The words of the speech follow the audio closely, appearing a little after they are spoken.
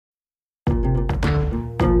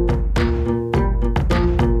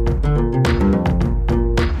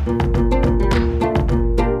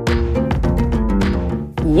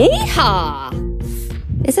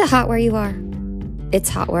Yeehaw! Is it hot where you are? It's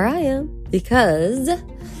hot where I am because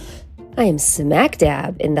I am smack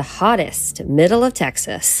dab in the hottest middle of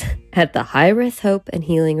Texas at the High Risk Hope and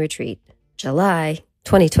Healing Retreat, July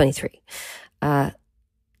 2023.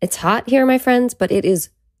 It's hot here, my friends, but it is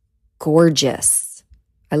gorgeous.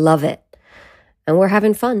 I love it. And we're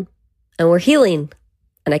having fun and we're healing,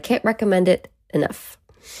 and I can't recommend it enough.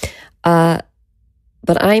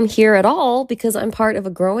 But I'm here at all because I'm part of a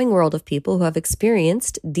growing world of people who have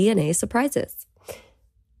experienced DNA surprises.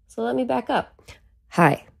 So let me back up.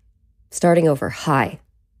 Hi. Starting over. Hi.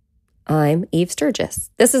 I'm Eve Sturgis.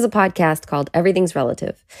 This is a podcast called Everything's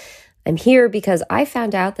Relative. I'm here because I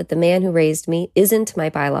found out that the man who raised me isn't my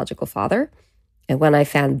biological father. And when I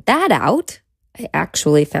found that out, I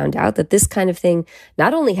actually found out that this kind of thing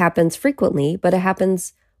not only happens frequently, but it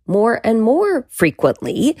happens more and more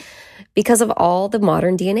frequently because of all the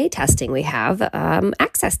modern DNA testing we have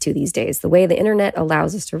access to these days. The way the internet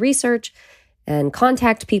allows us to research and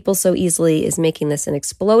contact people so easily is making this an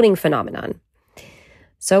exploding phenomenon.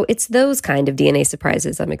 So it's those kind of DNA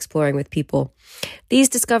surprises I'm exploring with people. These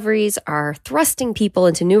discoveries are thrusting people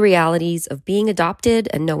into new realities of being adopted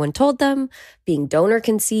and no one told them, being donor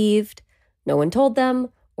conceived, no one told them,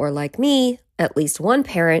 or like me, at least one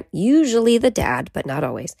parent, usually the dad, but not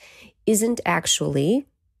always, isn't actually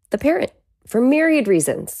the parent for myriad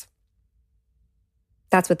reasons.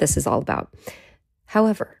 That's what this is all about.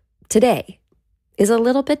 However, today is a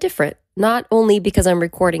little bit different, not only because I'm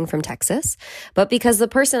recording from Texas, but because the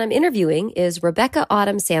person I'm interviewing is Rebecca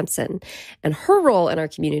Autumn Sansom, and her role in our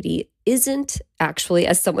community isn't actually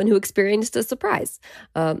as someone who experienced a surprise.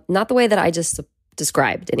 Not the way that I just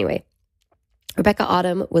described, anyway. Rebecca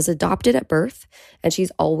Autumn was adopted at birth, and she's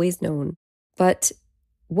always known. But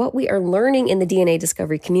what we are learning in the DNA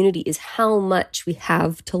discovery community is how much we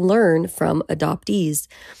have to learn from adoptees.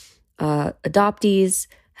 Adoptees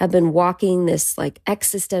have been walking this like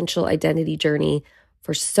existential identity journey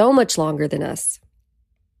for so much longer than us.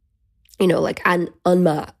 You know, like en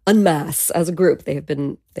masse as a group, they have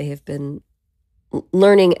been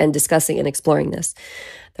learning and discussing and exploring this.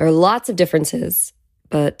 There are lots of differences,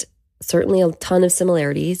 but certainly a ton of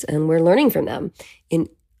similarities, and we're learning from them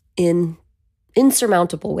in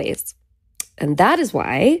insurmountable ways. And that is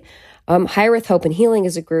why High Risk Hope and Healing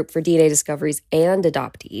is a group for DNA discoveries and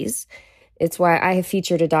adoptees. It's why I have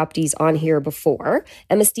featured adoptees on here before.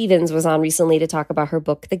 Emma Stevens was on recently to talk about her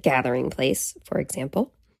book, The Gathering Place, for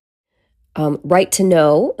example. Right to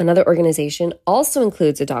Know, another organization, also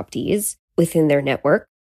includes adoptees within their network.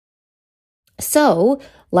 So,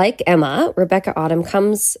 like Emma, Rebecca Autumn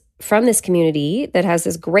comes from this community that has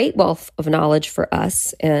this great wealth of knowledge for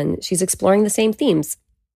us, and she's exploring the same themes.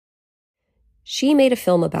 She made a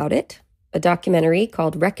film about it, a documentary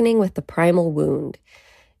called Reckoning with the Primal Wound.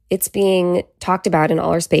 It's being talked about in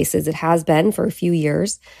all our spaces. It has been for a few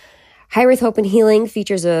years. High Risk Hope and Healing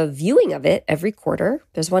features a viewing of it every quarter.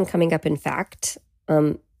 There's one coming up, in fact.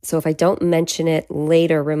 So if I don't mention it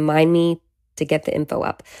later, remind me to get the info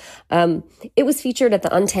up. It was featured at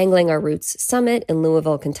the Untangling Our Roots Summit in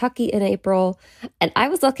Louisville, Kentucky in April. And I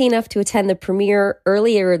was lucky enough to attend the premiere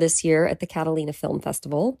earlier this year at the Catalina Film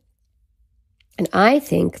Festival. And I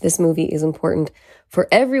think this movie is important for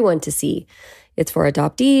everyone to see. It's for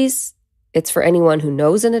adoptees. It's for anyone who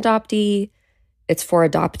knows an adoptee. It's for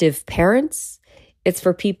adoptive parents. It's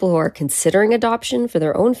for people who are considering adoption for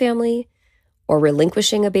their own family or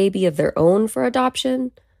relinquishing a baby of their own for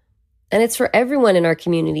adoption. And it's for everyone in our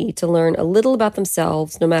community to learn a little about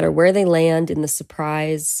themselves, no matter where they land in the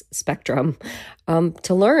surprise spectrum,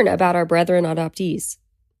 to learn about our brethren adoptees.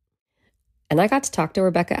 And I got to talk to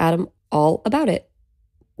Rebecca Autumn all about it.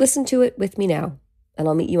 Listen to it with me now, and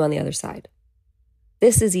I'll meet you on the other side.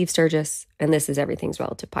 This is Eve Sturgis, and this is Everything's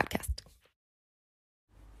Relative podcast.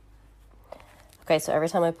 Okay, so every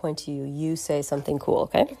time I point to you, you say something cool,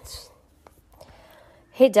 okay?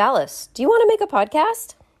 Hey, Dallas, do you want to make a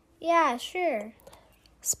podcast? Yeah, sure.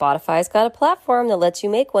 Spotify's got a platform that lets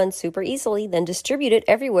you make one super easily, then distribute it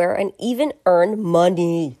everywhere and even earn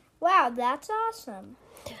money. Wow, that's awesome.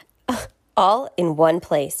 All in one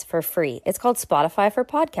place for free. It's called Spotify for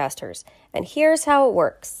Podcasters. And here's how it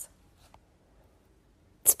works.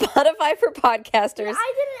 Spotify for Podcasters.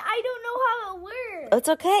 I don't know how it works. It's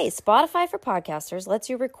okay. Spotify for Podcasters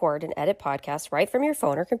lets you record and edit podcasts right from your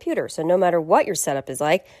phone or computer. So no matter what your setup is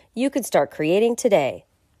like, you can start creating today.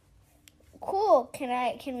 Cool.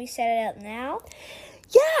 Can we set it up now?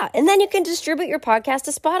 Yeah, and then you can distribute your podcast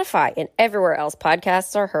to Spotify and everywhere else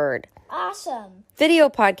podcasts are heard. Awesome. Video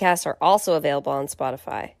podcasts are also available on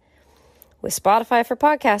Spotify. With Spotify for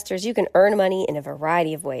Podcasters, you can earn money in a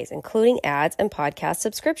variety of ways, including ads and podcast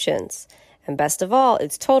subscriptions. And best of all,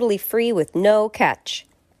 it's totally free with no catch.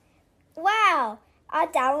 Wow, I'll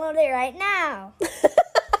download it right now.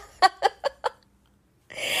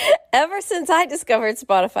 Ever since I discovered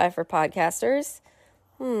Spotify for Podcasters,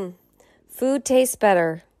 food tastes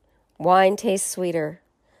better, wine tastes sweeter,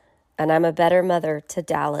 and I'm a better mother to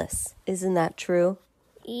Dallas. Isn't that true?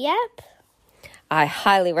 Yep. I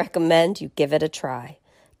highly recommend you give it a try.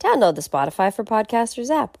 Download the Spotify for Podcasters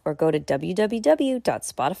app or go to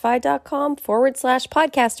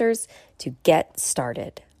www.spotify.com/podcasters to get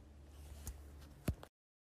started.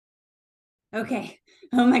 Okay.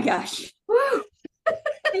 Oh my gosh. Woo!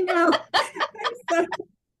 I know.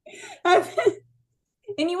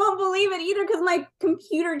 And you won't believe it either because my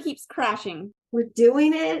computer keeps crashing. We're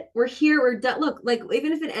doing it. We're here. We're done. Look, like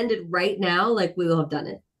even if it ended right now, like we will have done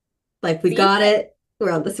it. Like we got it.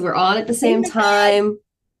 We're on this. We're on at the same time.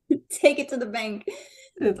 Take it to the bank.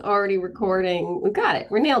 It's already recording. We got it.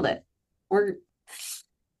 We nailed it. We're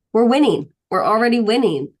winning. We're already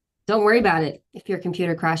winning. Don't worry about it. If your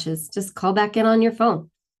computer crashes, just call back in on your phone.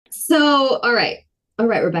 So, all right,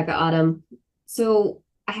 Rebecca, Autumn. So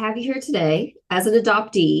I have you here today as an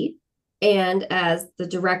adoptee and as the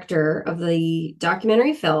director of the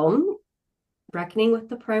documentary film, Reckoning with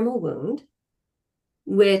the Primal Wound,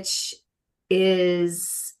 which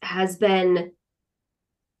has been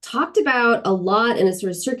talked about a lot and is sort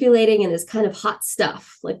of circulating and is kind of hot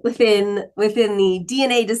stuff, like within the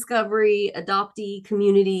DNA discovery adoptee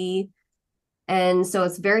community. And so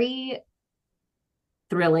it's very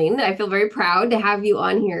thrilling. I feel very proud to have you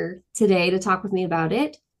on here today to talk with me about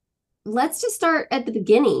it. Let's just start at the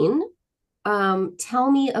beginning.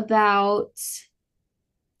 Tell me about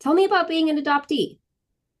being an adoptee.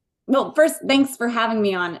 Well, first, thanks for having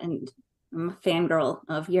me on, and I'm a fangirl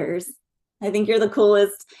of yours. I think you're the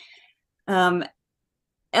coolest. That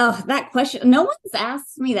question, no one's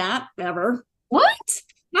asked me that ever. What?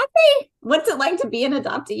 Have they? What's it like to be an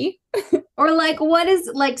adoptee? Or like, what is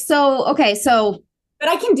like, so, okay, so. But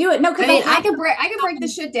I can do it. No, because I can break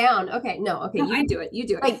this shit down. Okay, no, you can do it. You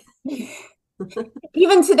do it. Like,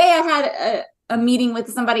 even today I had a meeting with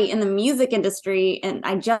somebody in the music industry, and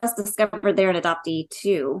I just discovered they're an adoptee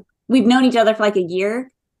too. We've known each other for like a year,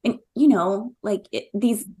 and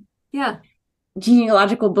these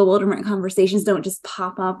genealogical bewilderment conversations don't just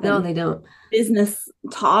pop up. No, they don't. Business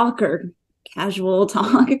talk or casual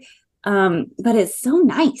talk. But it's so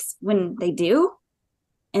nice when they do.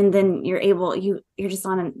 And then you're just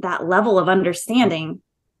on that level of understanding.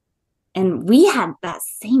 And we had that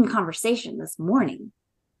same conversation this morning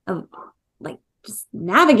of like just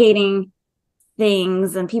navigating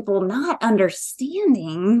things and people not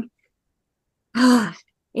understanding.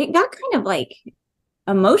 It got kind of like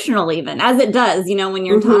emotional, even as it does, when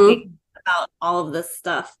you're talking about all of this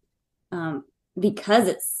stuff, because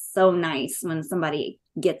it's so nice when somebody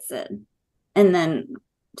gets it. And then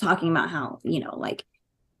talking about how, what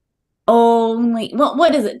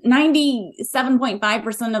is it?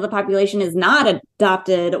 97.5% of the population is not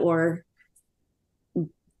adopted or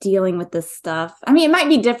dealing with this stuff. I mean, it might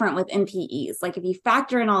be different with NPEs. Like if you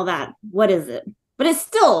factor in all that, what is it? But it's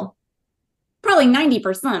still probably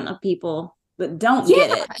 90% of people that don't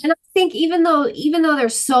get it. And I think even though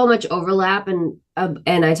there's so much overlap and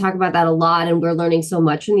I talk about that a lot, and we're learning so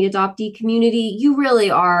much in the adoptee community, you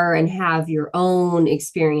really are and have your own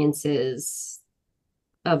experiences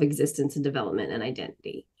of existence and development and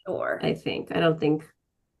identity. Sure. I don't think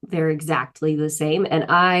they're exactly the same. And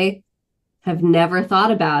I have never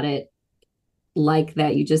thought about it like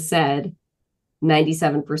that. You just said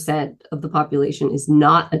 97% of the population is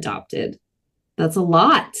not adopted. That's a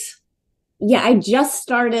lot. Yeah, I just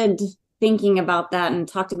started thinking about that and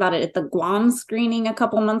talked about it at the Guam screening a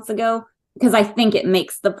couple months ago, because I think it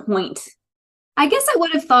makes the point. I guess I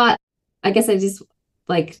just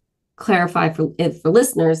like clarify for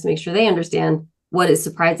listeners to make sure they understand what is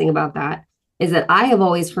surprising about that is that I have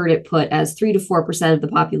always heard it put as 3 to 4% of the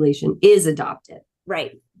population is adopted.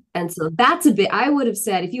 Right. And so that's a bit, I would have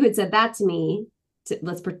said, if you had said that to me,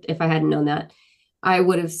 if I hadn't known that, I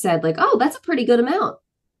would have said like, oh, that's a pretty good amount.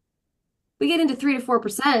 We get into 3 to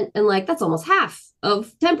 4% and like, that's almost half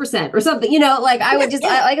of 10% or something, like I would just,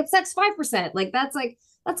 that's 5%. Like, that's a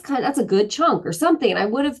good chunk or something. And I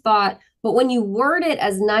would have thought, but when you word it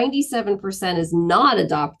as 97% is not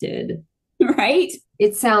adopted, right?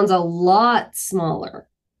 It sounds a lot smaller.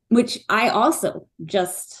 Which I also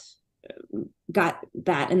just got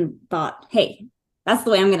that and thought, hey, that's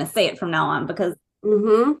the way I'm going to say it from now on, because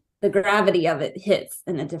the gravity of it hits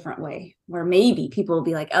in a different way, where maybe people will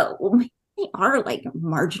be like, oh, well, they are like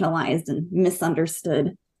marginalized and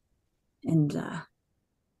misunderstood. And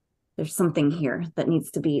there's something here that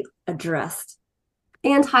needs to be addressed.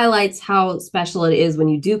 And highlights how special it is when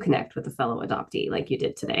you do connect with a fellow adoptee like you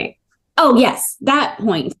did today. Oh, yes, that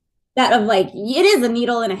point. That of like, it is a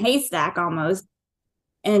needle in a haystack almost.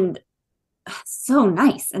 And so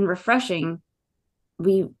nice and refreshing.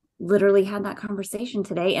 We literally had that conversation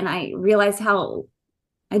today, and I realized how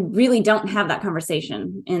I really don't have that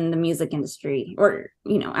conversation in the music industry or,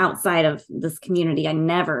 outside of this community. I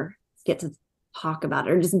never get to talk about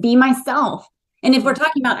it or just be myself. And if we're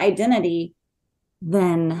talking about identity,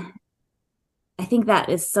 then I think that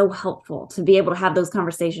is so helpful to be able to have those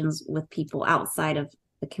conversations with people outside of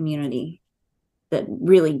the community that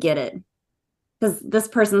really get it. Because this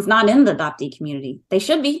person's not in the adoptee community. They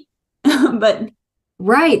should be, but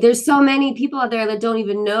right. There's so many people out there that don't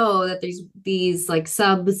even know that there's these like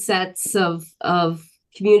subsets of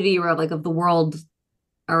community or like of the world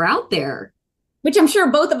are out there. Which I'm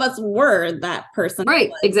sure both of us were that person.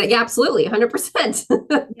 Right. Exactly. Yeah, absolutely. 100%.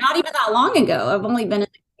 Not even that long ago. I've only been in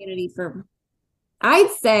the community for, I'd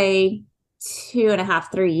say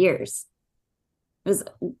 2.5, 3 years. It was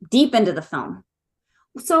deep into the film.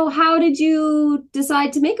 So how did you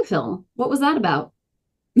decide to make a film? What was that about?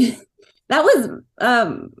 That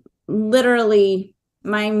was literally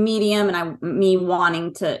my medium and me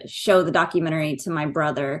wanting to show the documentary to my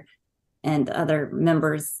brother and other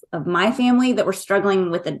members of my family that were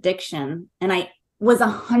struggling with addiction. And I was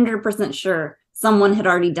 100% sure someone had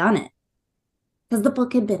already done it because the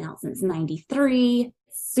book had been out since 93,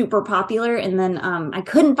 super popular. And then I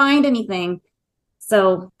couldn't find anything.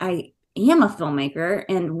 So I am a filmmaker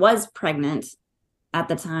and was pregnant at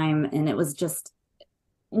the time. And it was just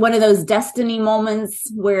one of those destiny moments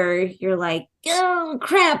where you're like, oh,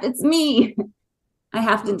 crap, it's me. I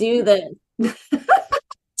have to do this.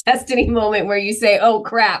 Destiny moment where you say, oh,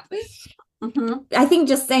 crap. Mm-hmm. I think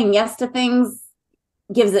just saying yes to things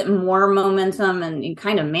gives it more momentum and you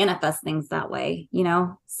kind of manifest things that way,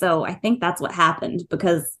 So I think that's what happened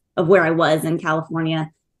because of where I was in California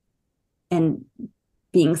and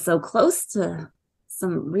being so close to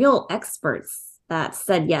some real experts that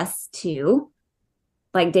said yes to,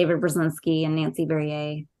 like David Brzezinski and Nancy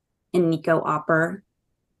Verrier and Nico Opper.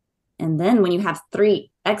 And then when you have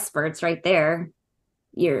 3 experts right there,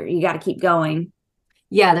 you got to keep going.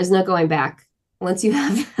 Yeah, there's no going back. Once you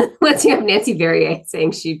have Nancy Verrier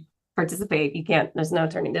saying she'd participate, you can't, there's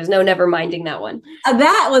no never minding that one.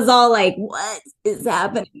 That was all like, what is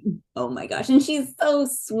happening? Oh my gosh. And she's so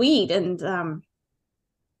sweet and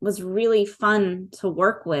was really fun to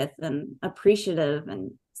work with and appreciative.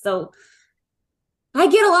 And so I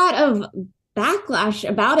get a lot of backlash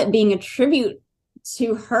about it being a tribute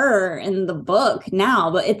to her in the book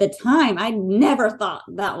now, but at the time I never thought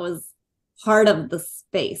that was part of the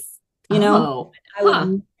space, I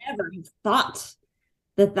would never have thought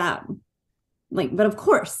that like, but of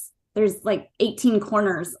course there's like 18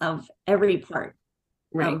 corners of every part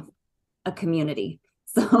of a community.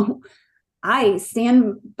 So I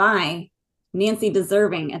stand by Nancy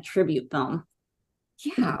deserving a tribute film.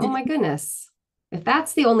 Yeah. Oh my goodness. If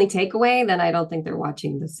that's the only takeaway, then I don't think they're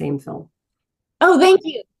watching the same film. Oh, thank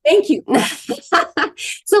you. Thank you.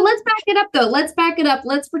 So let's back it up, though. Let's back it up.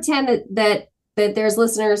 Let's pretend that there's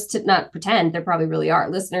listeners to not pretend. There probably really are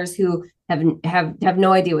listeners who have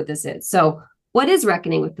no idea what this is. So what is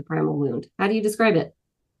Reckoning with the Primal Wound? How do you describe it?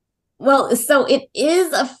 Well, so it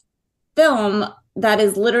is a film that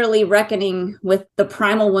is literally reckoning with the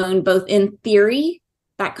primal wound, both in theory,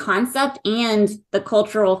 that concept, and the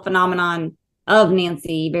cultural phenomenon of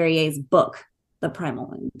Nancy Verrier's book, The Primal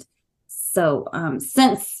Wound. So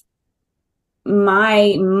since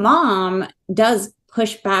my mom does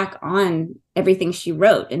push back on everything she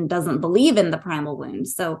wrote and doesn't believe in the primal wound.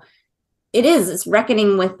 So it's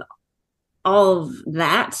reckoning with all of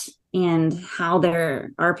that and how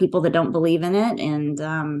there are people that don't believe in it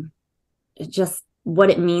and just what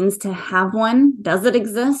it means to have one. Does it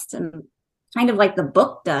exist? And kind of like the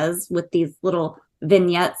book does with these little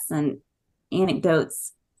vignettes and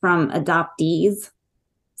anecdotes from adoptees.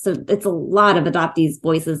 So it's a lot of adoptees'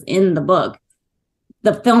 voices in the book.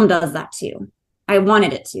 The film does that too. I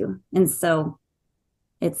wanted it to. And so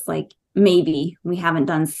it's like, maybe we haven't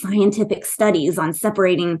done scientific studies on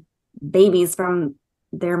separating babies from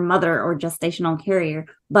their mother or gestational carrier.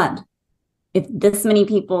 But if this many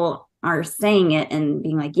people are saying it and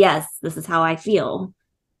being like, yes, this is how I feel,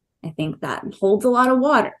 I think that holds a lot of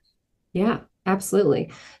water. Yeah,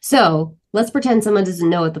 absolutely. So let's pretend someone doesn't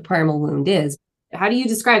know what the primal wound is. How do you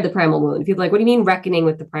describe the primal wound? People are like, what do you mean reckoning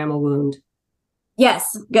with the primal wound?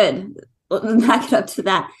 Yes, good. Back it up to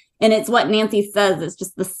that. And it's what Nancy says, it's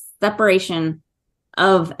just the separation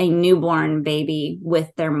of a newborn baby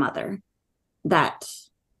with their mother. That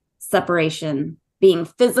separation being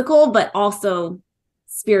physical, but also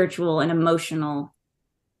spiritual and emotional,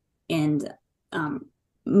 and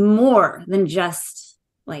more than just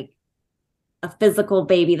like a physical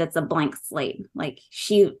baby that's a blank slate. Like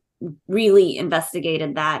she really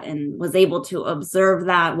investigated that and was able to observe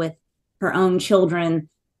that with her own children,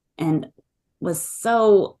 and was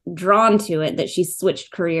so drawn to it that she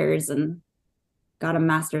switched careers and got a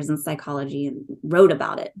master's in psychology and wrote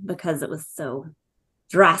about it because it was so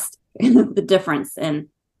drastic, the difference in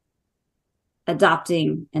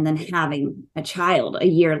adopting and then having a child a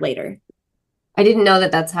year later. I didn't know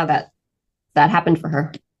that that's how that happened for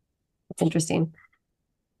her. That's interesting.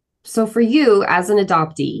 So for you as an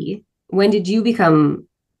adoptee, when did you become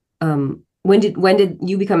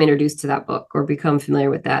introduced to that book or become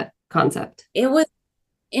familiar with that concept? It was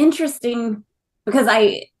interesting because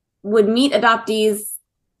I would meet adoptees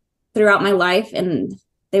throughout my life, and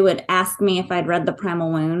they would ask me if I'd read The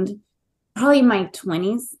Primal Wound, probably in my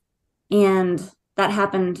 20s. And that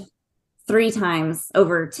happened 3 times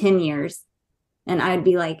over 10 years. And I'd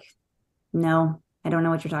be like, no, I don't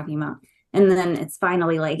know what you're talking about. And then it's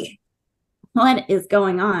finally like, what is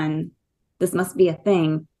going on? This must be a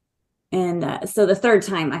thing. And so the 3rd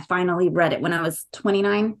time I finally read it when I was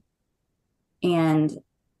 29. And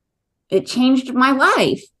it changed my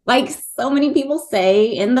life. Like so many people say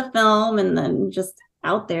in the film and then just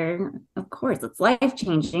out there, of course, it's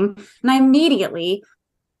life-changing. And I immediately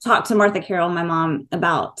talked to Martha Carroll, my mom,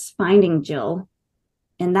 about finding Jill.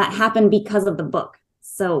 And that happened because of the book.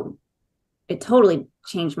 So it totally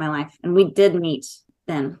changed my life. And we did meet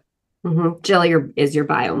then. Mm-hmm. Jill is your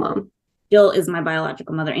bio mom. Jill is my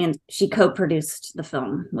biological mother, and she co-produced the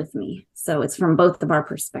film with me. So it's from both of our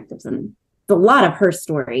perspectives, and a lot of her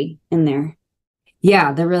story in there.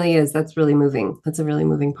 Yeah, there really is. That's really moving. That's a really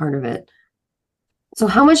moving part of it. So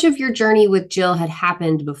how much of your journey with Jill had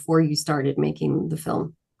happened before you started making the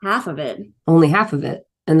film? Half of it. Only half of it.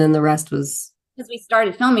 And then the rest was... Because we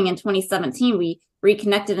started filming in 2017. We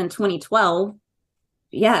reconnected in 2012.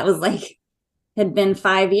 Yeah, it was like, had been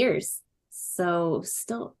 5 years. So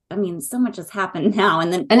still, I mean, so much has happened now.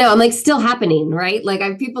 And then I know, I'm like, still happening, right?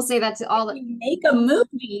 Like people say that to all the... You make a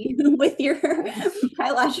movie with your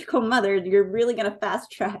biological mother, you're really going to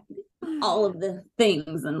fast track all of the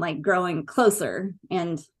things and like growing closer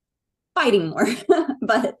and fighting more.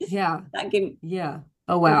 But yeah, that can, yeah.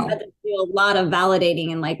 Oh, wow. We had to do a lot of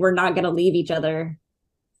validating and like, we're not going to leave each other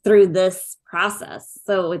through this process.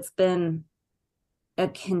 So it's been a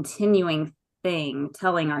continuing thing,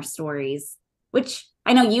 telling our stories, which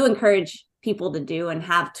I know you encourage people to do and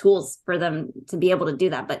have tools for them to be able to do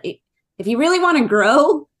that. But if you really want to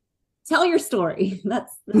grow, tell your story.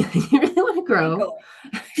 That's you really want to grow.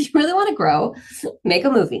 If you really want to grow, make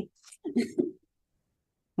a movie.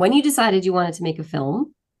 When you decided you wanted to make a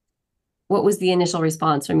film, what was the initial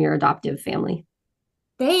response from your adoptive family?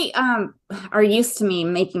 They are used to me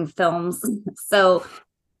making films, so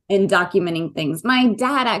and documenting things. My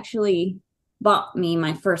dad actually bought me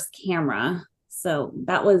my first camera, so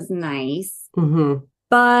that was nice. Mm-hmm.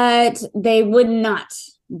 But they would not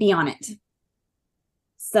be on it.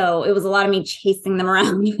 So it was a lot of me chasing them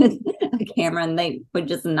around with a camera, and they would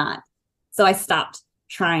just not. So I stopped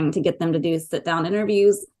trying to get them to do sit-down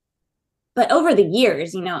interviews. But over the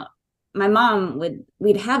years, my mom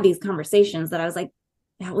we'd have these conversations that I was like,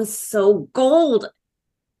 that was so gold.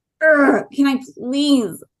 Can I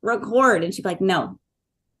please record? And she'd be like, no.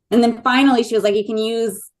 And then finally she was like, you can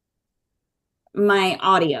use my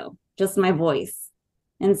audio, just my voice.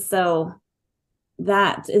 And so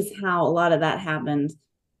that is how a lot of that happened.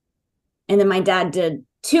 And then my dad did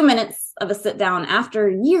 2 minutes of a sit down after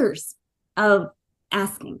years of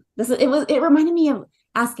asking. It reminded me of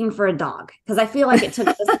asking for a dog, because I feel like it took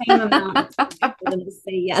the same amount of time for them to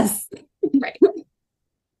say yes. Right.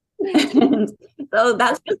 And so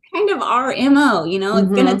that's just kind of our MO, it's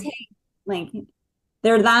going to take, like,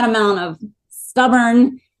 they're that amount of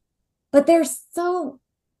stubborn, but they're so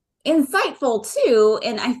insightful too.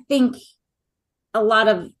 And I think a lot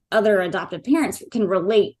of other adoptive parents can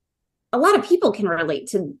relate. A lot of people can relate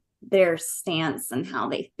to their stance and how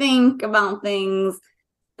they think about things.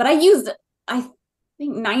 But I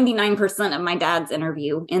think 99% of my dad's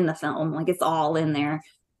interview in the film, like it's all in there.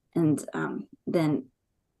 And then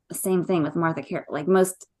the same thing with Martha Carroll. Like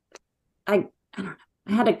I don't know.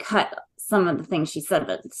 I had to cut some of the things she said,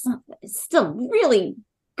 but it's still really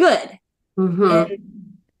good. Mm-hmm.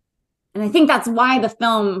 And I think that's why the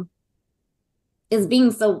film is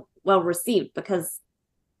being so well received, because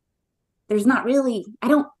there's not really,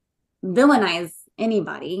 villainize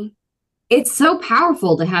anybody. It's so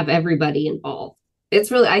powerful to have everybody involved.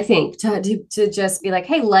 It's really, I think, to just be like,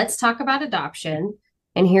 hey, let's talk about adoption.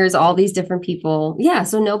 And here's all these different people. Yeah,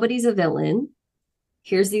 so nobody's a villain.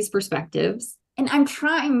 Here's these perspectives. And I'm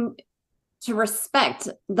trying to respect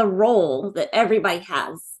the role that everybody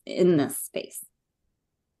has in this space.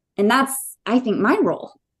 And that's, I think, my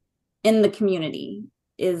role in the community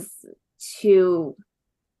is to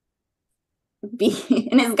be,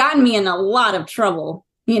 and it's gotten me in a lot of trouble,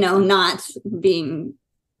 not being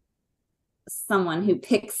someone who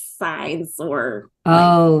picks sides or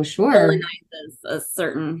Sure, villainizes a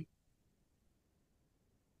certain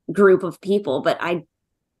group of people, but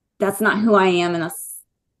that's not who I am, and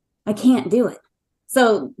I can't do it.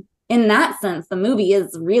 So in that sense, the movie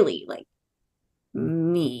is really like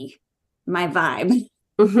me, my vibe,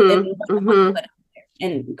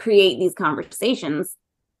 and create these conversations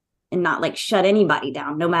and not like shut anybody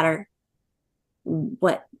down, no matter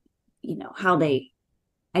what, how they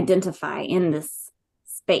identify in this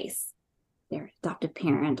space, their adoptive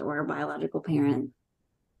parent or a biological parent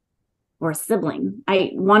or a sibling.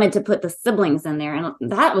 I wanted to put the siblings in there, and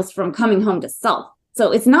that was from Coming Home to Self.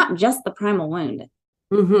 So it's not just the Primal Wound.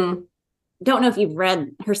 Don't know if you've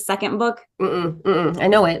read her second book. I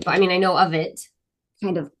know it, but I mean, I know of it.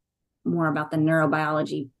 Kind of more about the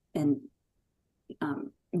neurobiology, and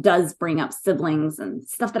does bring up siblings and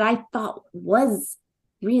stuff that I thought was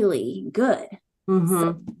really good.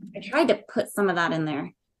 So I tried to put some of that in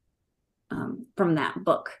there from that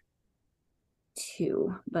book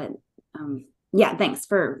too. But yeah, thanks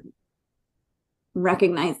for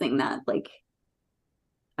recognizing that. Like,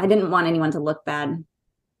 I didn't want anyone to look bad,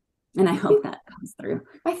 and I hope that comes through.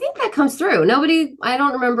 I think that comes through. I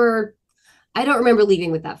don't remember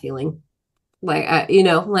leaving with that feeling. Like,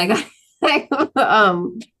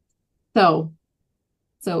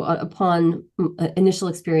 so upon initial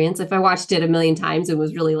experience, if I watched it a million times and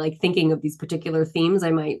was really like thinking of these particular themes,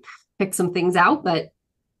 I might pick some things out. But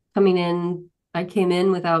I came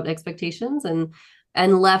in without expectations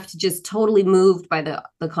and left just totally moved by the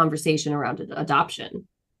conversation around adoption.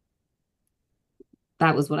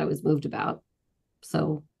 That was what I was moved about.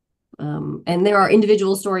 So, and there are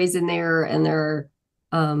individual stories in there, and there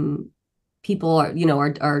are people are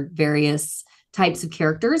various types of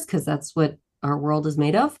characters, because that's what our world is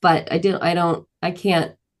made of. But I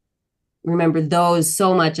can't remember those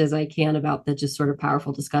so much as I can about the just sort of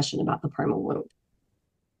powerful discussion about the primal wound.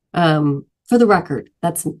 For the record,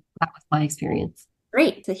 that was my experience.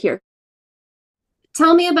 Great to hear.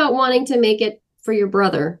 Tell me about wanting to make it for your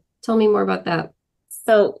brother. Tell me more about that.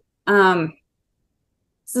 So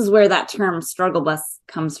this is where that term struggle bus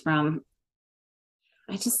comes from.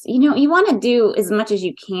 I just, you want to do as much as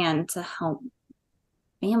you can to help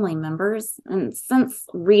family members. And since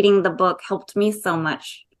reading the book helped me so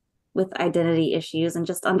much with identity issues and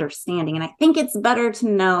just understanding, and I think it's better to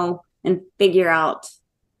know and figure out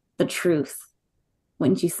the truth,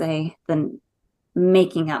 wouldn't you say, than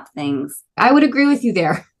making up things. I would agree with you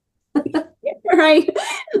there. Right.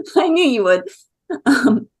 I knew you would.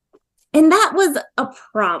 And that was a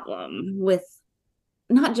problem with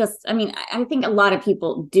not just, I think a lot of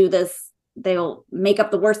people do this. They'll make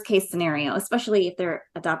up the worst case scenario, especially if they're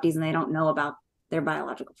adoptees and they don't know about their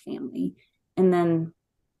biological family. And then,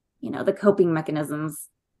 the coping mechanisms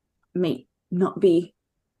may not be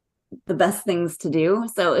the best things to do.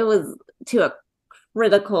 So it was to a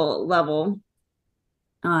critical level.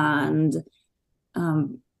 And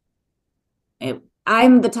I'm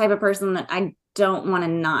the type of person that I don't want to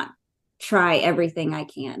not try everything I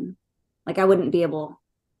can. Like, I wouldn't be able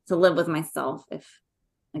to live with myself if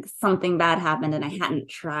like something bad happened and I hadn't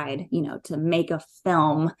tried, to make a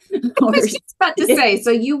film. I was just about to say,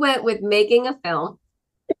 so you went with making a film,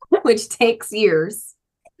 which takes years.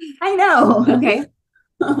 I know. Okay.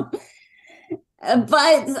 But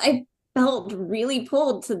I felt really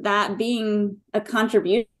pulled to that being a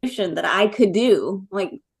contribution that I could do.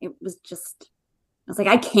 Like, it was just, I was like,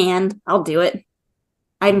 I'll do it.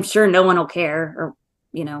 I'm sure no one will care, or,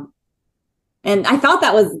 and I thought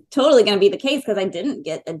that was totally going to be the case because I didn't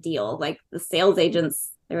get a deal. Like, the sales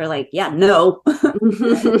agents, they were like, yeah, no,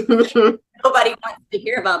 nobody wants to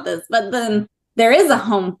hear about this. But then there is a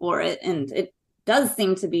home for it. And it does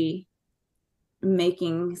seem to be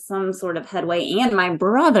making some sort of headway. And my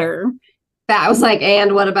brother. That was like,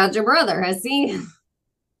 and what about your brother? Has he?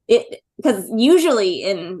 Because usually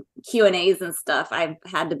in Q&As and stuff, I've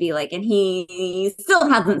had to be like, and he still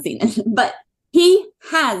hasn't seen it, but he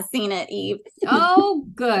has seen it, Eve. Oh,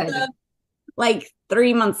 good. Like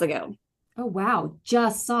 3 months ago. Oh, wow.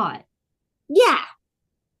 Just saw it. Yeah.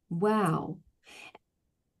 Wow.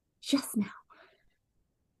 just now.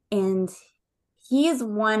 And he is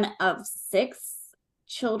one of 6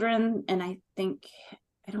 children. And I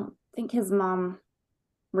don't think his mom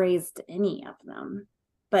raised any of them,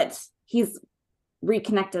 but he's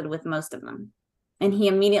reconnected with most of them. And he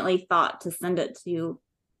immediately thought to send it to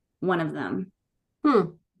one of them.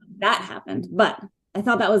 That happened, but I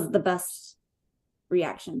thought that was the best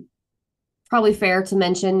reaction. Probably fair to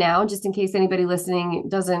mention now, just in case anybody listening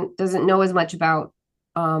doesn't know as much about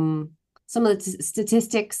some of the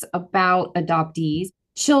statistics about adoptees,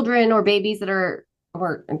 children or babies that are,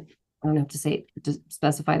 or I don't have to say to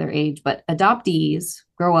specify their age, but adoptees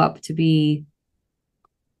grow up to be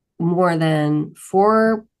more than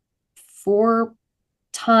four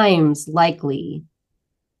times likely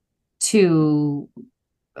to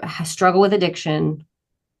struggle with addiction.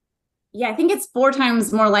 Yeah, I think it's 4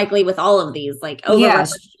 times more likely with all of these, like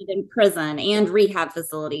overrepresented in prison and rehab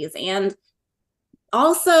facilities, and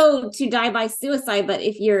also to die by suicide. But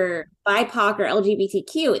if you're BIPOC or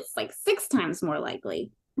LGBTQ, it's like 6 times more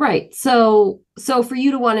likely. Right. So for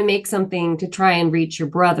you to want to make something to try and reach your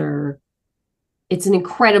brother, it's an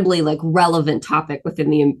incredibly like relevant topic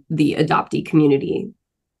within the adoptee community.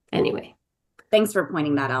 Anyway. Thanks for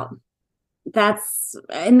pointing that out. That's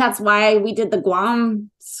why we did the Guam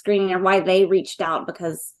screening, or why they reached out,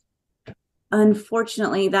 because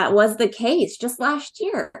unfortunately that was the case. Just last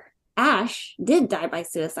year, Ash did die by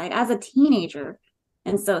suicide as a teenager.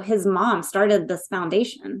 And so his mom started this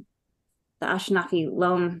foundation, the Ashnafi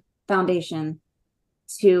Loan Foundation,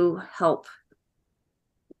 to help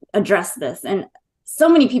address this. And so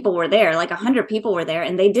many people were there, like 100 people were there,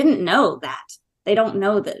 and they didn't know that. They don't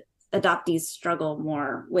know that adoptees struggle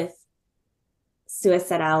more with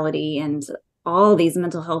suicidality and all these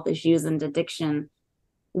mental health issues and addiction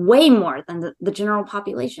way more than the general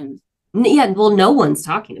population. Yeah, well, no one's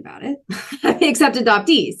talking about it except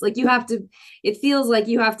adoptees. Like it feels like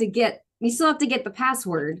you still have to get the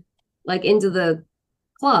password like into the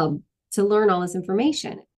club to learn all this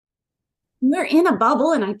information. We're in a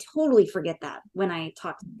bubble, and I totally forget that when I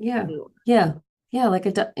talk to you. Yeah. Like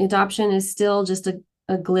adoption is still just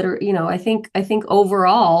a glitter, I think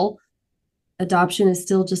overall adoption is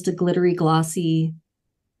still just a glittery, glossy,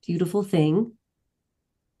 beautiful thing,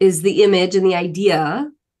 is the image and the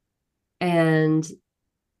idea. And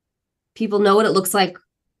people know what it looks like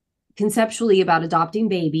conceptually about adopting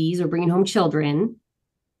babies or bringing home children.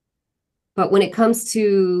 But when it comes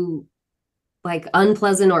to like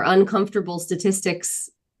unpleasant or uncomfortable statistics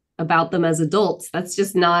about them as adults, that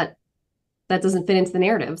doesn't fit into the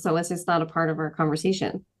narrative. So it's just not a part of our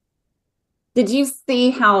conversation. Did you see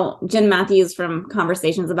how Jen Matthews from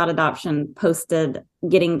Conversations About Adoption posted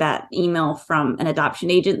getting that email from an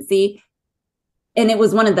adoption agency? And it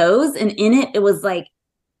was one of those. And in it, it was like,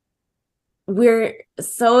 we're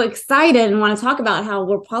so excited and want to talk about how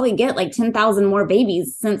we'll probably get like 10,000 more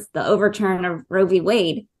babies since the overturn of Roe v.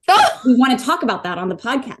 Wade. We want to talk about that on the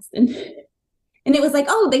podcast. And it was like,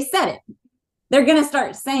 oh, they said it. They're going to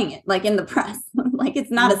start saying it like in the press. Like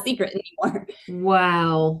it's not a secret anymore.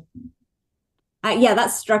 Wow. Yeah, that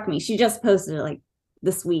struck me. She just posted it like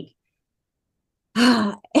this week.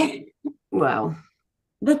 Wow.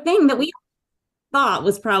 The thing that we thought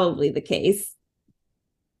was probably the case,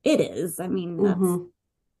 it is. I mean, that's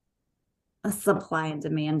a supply and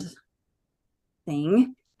demand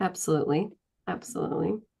thing. Absolutely.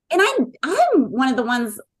 And I'm one of the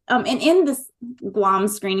ones, and in this Guam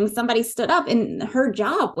screening, somebody stood up and her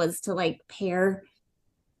job was to like pair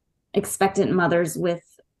expectant mothers with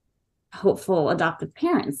hopeful adoptive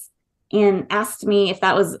parents, and asked me if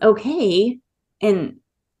that was okay. And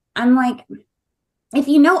I'm like, if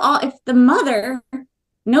the mother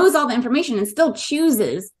knows all the information and still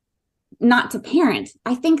chooses not to parent,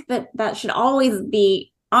 I think that should always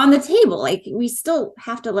be on the table. Like we still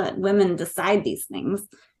have to let women decide these things,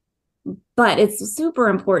 but it's super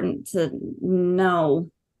important to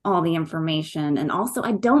know all the information. And also,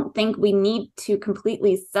 I don't think we need to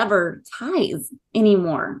completely sever ties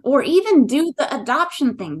anymore, or even do the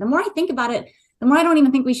adoption thing. The more I think about it, the more I don't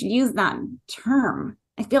even think we should use that term.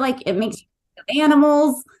 I feel like it makes you think of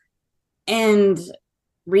animals, and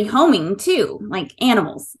rehoming too, like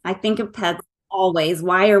animals. I think of pets always.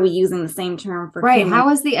 Why are we using the same term for right? humans? How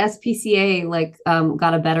has the SPCA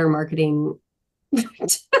got a better marketing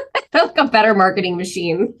like a better marketing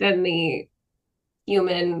machine than the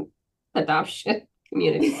human adoption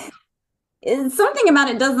community? Something about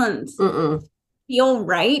it doesn't feel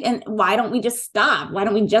right. And why don't we just stop? Why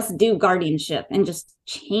don't we just do guardianship and just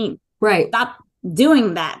change? Right. Stop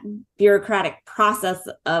doing that bureaucratic process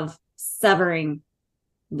of severing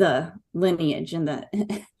the lineage and the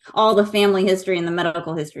all the family history and the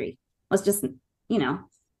medical history. Let's just,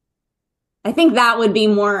 I think that would be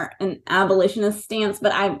more an abolitionist stance,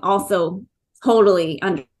 but I also totally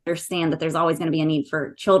understand that there's always going to be a need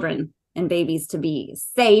for children and babies to be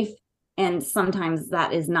safe. And sometimes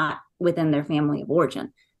that is not within their family of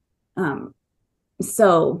origin. But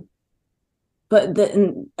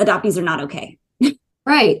the adoptees are not okay.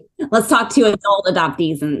 Right. Let's talk to adult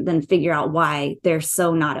adoptees and then figure out why they're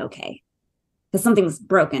so not okay. Because something's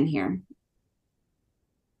broken here.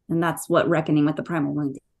 And that's what reckoning with the primal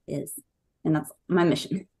wound is. And that's my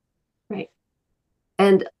mission. Right.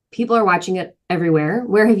 And people are watching it everywhere.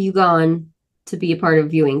 Where have you gone to be a part of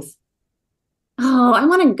viewings? Oh, I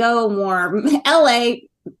want to go more. LA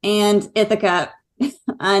and Ithaca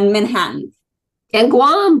and Manhattan. And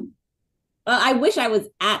Guam. I wish I was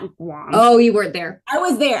at Guam. Oh, you weren't there. I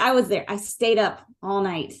was there. I stayed up all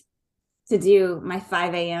night to do my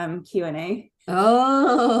 5 a.m. Q&A.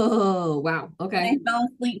 Oh, wow. Okay. I fell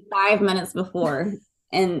asleep 5 minutes before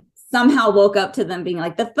and somehow woke up to them being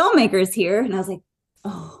like, the filmmaker's here. And I was like,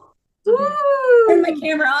 oh, turn my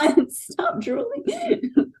camera on. Stop drooling.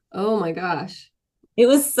 Oh my gosh. It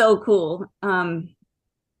was so cool.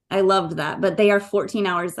 I loved that. But they are 14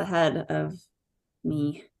 hours ahead of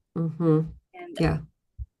me. Mm-hmm.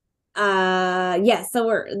 And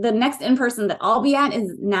so the next in-person that I'll be at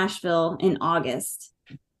is Nashville in August.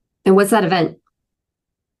 And what's that event?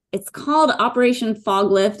 It's called Operation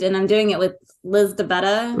Fog Lift, and I'm doing it with Liz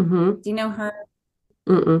DeBetta. Mm-hmm. Do you know her?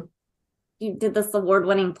 Mm-mm. She did this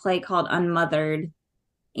award-winning play called Unmothered,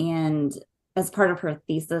 and as part of her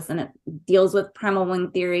thesis, and it deals with primal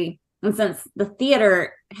wound theory. And since the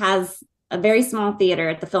theater has a very small theater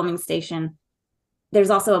at the filming station, there's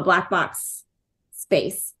also a black box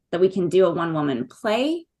space that we can do a one-woman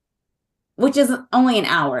play, which is only an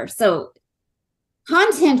hour. So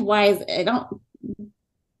content-wise,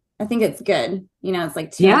 I think it's good. It's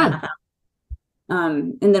like 2.5 hours.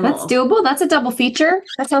 And then that's doable. That's a double feature.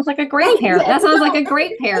 That sounds like a great pairing. That sounds like a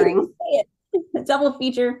great pairing. A double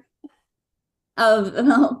feature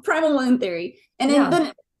of primal wound theory. And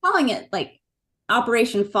then calling it like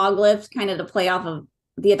Operation Fog Lift, kind of to play off of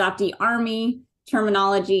the adoptee army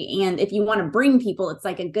terminology. And if you want to bring people, it's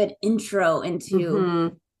like a good intro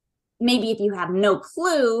into maybe if you have no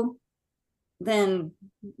clue, then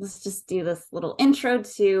let's just do this little intro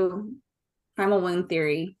to primal wound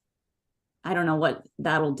theory. I don't know what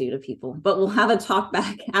that'll do to people, but we'll have a talk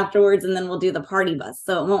back afterwards, and then we'll do the party bus.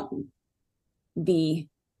 So it won't be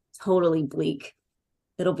totally bleak.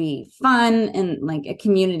 It'll be fun and like a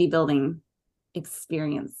community building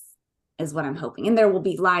experience is what I'm hoping. And there will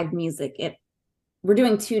be live music. We're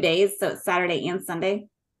doing 2 days, so it's Saturday and Sunday.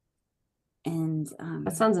 And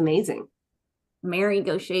that sounds amazing. Mary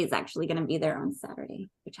Gaucher is actually going to be there on Saturday,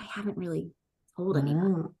 which I haven't really told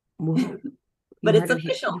anyone. But it's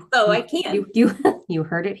official, so I can. You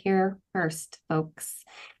heard it here first, folks.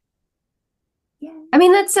 Yeah. I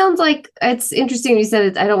mean, that sounds like it's interesting. You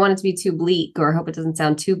said I don't want it to be too bleak, or I hope it doesn't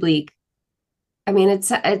sound too bleak. I mean, it's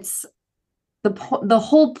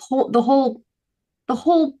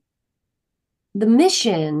the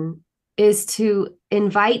mission is to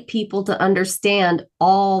invite people to understand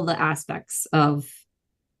all the aspects of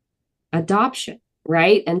adoption,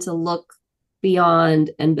 right? And to look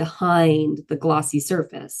beyond and behind the glossy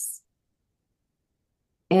surface.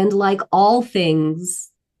 And like all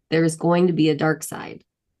things, there's going to be a dark side.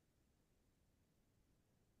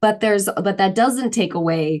 But that doesn't take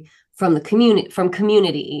away from the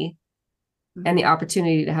community and the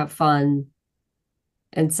opportunity to have fun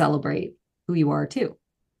and celebrate who you are too.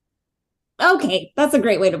 Okay, that's a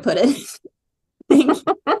great way to put it. Thank you.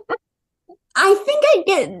 I think I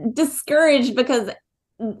get discouraged because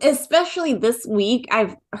especially this week,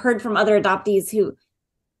 I've heard from other adoptees who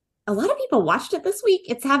a lot of people watched it this week.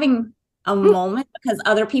 It's having a moment because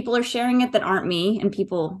other people are sharing it that aren't me, and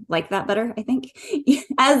people like that better, I think,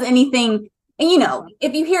 as anything. And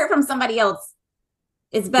if you hear it from somebody else,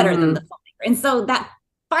 it's better than the filmmaker. And so that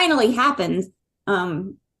finally happened.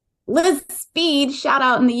 Liz Speed, shout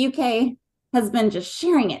out in the UK, has been just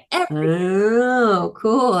sharing it Oh,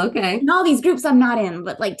 cool. Okay. And all these groups I'm not in,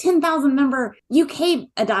 but like 10,000 member UK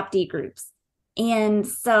adoptee groups. And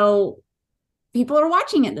so people are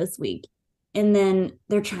watching it this week, and then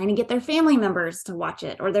they're trying to get their family members to watch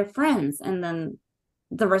it or their friends. And then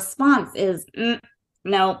the response is,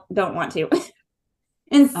 no, don't want to.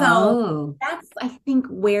 And so that's, I think,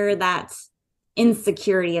 where that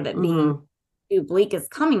insecurity of it being too bleak is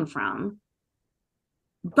coming from.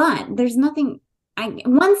 But there's nothing,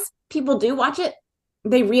 once people do watch it,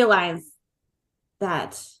 they realize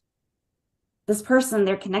that this person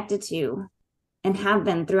they're connected to and have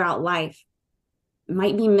been throughout life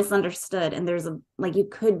might be misunderstood. And there's you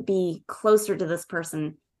could be closer to this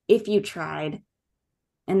person if you tried.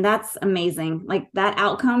 And that's amazing. Like that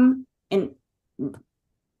outcome and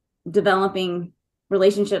developing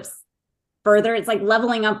relationships further. It's like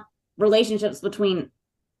leveling up relationships between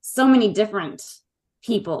so many different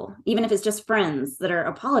people, even if it's just friends that are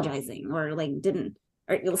apologizing or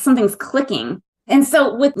or something's clicking. And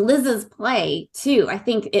so with Liz's play too, I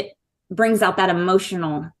think it brings out that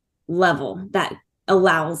emotional level that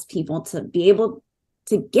allows people to be able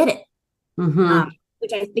to get it,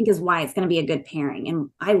 which I think is why it's going to be a good pairing. And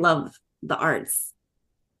I love the arts.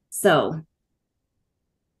 So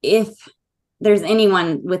if there's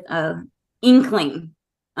anyone with a inkling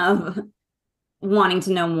of wanting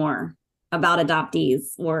to know more about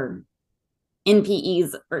adoptees or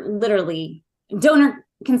NPEs or literally donor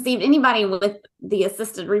conceived, anybody with the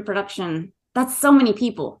assisted reproduction, that's so many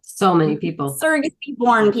people. So many people. Surrogacy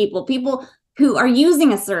born people who are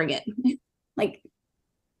using a surrogate, like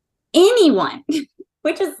anyone,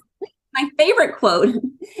 which is my favorite quote.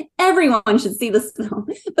 Everyone should see this film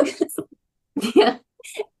because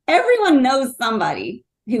everyone knows somebody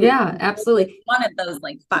who absolutely one of those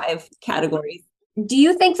 5 categories. Do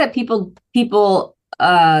you think that people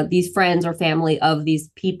these friends or family of these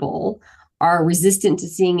people are resistant to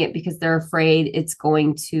seeing it because they're afraid it's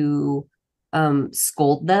going to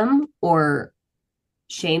scold them or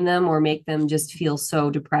shame them or make them just feel so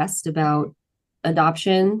depressed about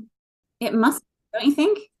adoption? It must, don't you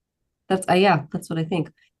think? That's that's what I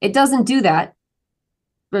think. It doesn't do that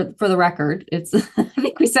for the record. It's I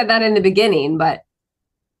think we said that in the beginning, but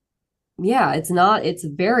it's a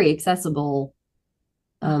very accessible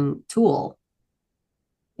tool.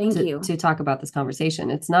 Thank you. To talk about this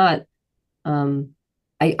conversation. It's not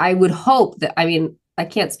I would hope that, I mean, I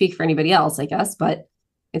can't speak for anybody else, I guess, but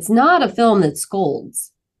it's not a film that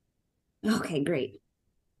scolds. Okay, great.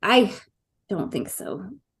 I don't think so.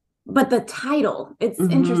 But the title, it's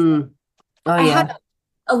interesting. Oh, I had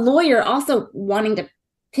a lawyer also wanting to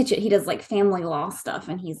pitch it. He does family law stuff.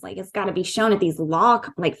 And he's like, it's got to be shown at these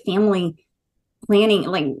family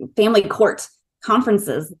planning, family court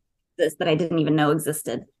conferences that I didn't even know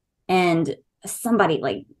existed. And somebody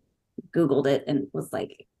Googled it and was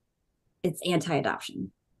like, it's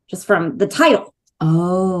anti-adoption just from the title.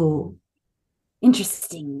 Oh,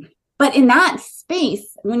 interesting. But in that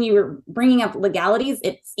space, when you were bringing up legalities,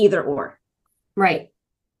 it's either or. Right.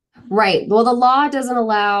 Well, the law doesn't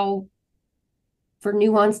allow for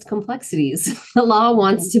nuanced complexities. The law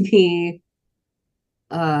wants to be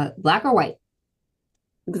black or white.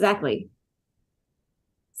 Exactly.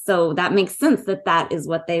 So that makes sense that is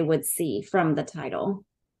what they would see from the title.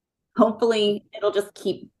 Hopefully it'll just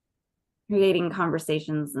keep creating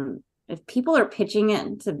conversations. And if people are pitching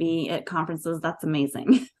it to be at conferences, that's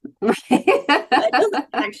amazing. It doesn't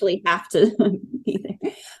actually have to be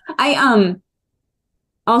there. I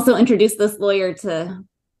also introduced this lawyer to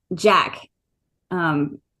Jack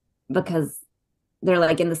because they're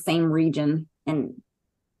in the same region, and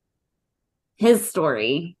his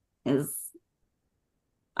story is,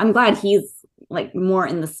 I'm glad he's more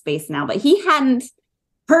in the space now, but he hadn't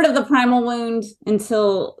heard of the Primal Wound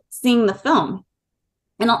until seeing the film.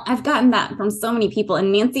 And I've gotten that from so many people,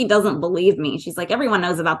 and Nancy doesn't believe me. She's like, everyone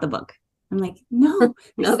knows about the book. I'm like, no,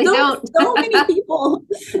 no, they don't. So many people,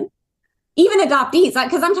 even adoptees,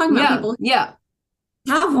 because I'm talking about people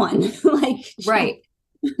who have one, right,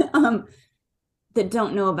 that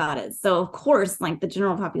don't know about it. So of course, the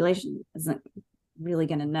general population isn't really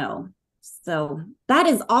going to know. So that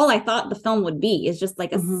is all I thought the film would be, is just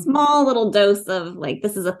a small little dose of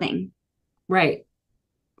this is a thing. Right.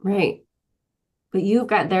 But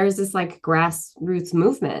there's this grassroots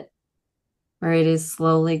movement where it is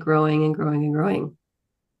slowly growing and growing and growing.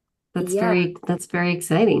 That's very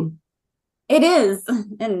exciting. It is.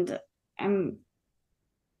 And I'm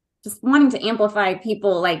just wanting to amplify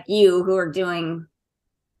people like you who are doing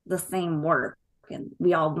the same work. And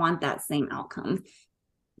we all want that same outcome,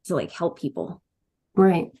 to help people.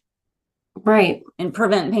 Right. And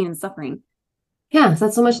prevent pain and suffering. Yeah. Is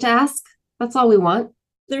that so much to ask? That's all we want.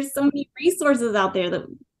 There's so many resources out there that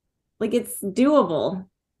it's doable.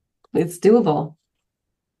 It's doable.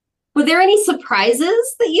 Were there any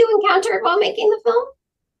surprises that you encountered while making the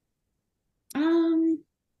film?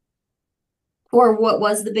 Or what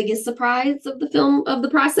was the biggest surprise of the film, of the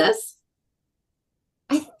process?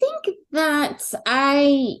 I think that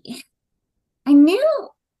I knew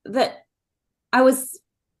that I was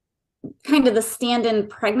kind of the stand-in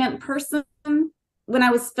pregnant person when I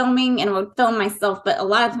was filming, and I would film myself, but a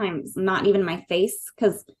lot of times not even my face,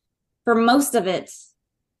 because for most of it,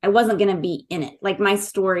 I wasn't going to be in it. Like my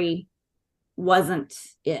story wasn't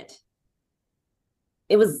it.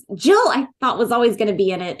 It was Jill, I thought was always going to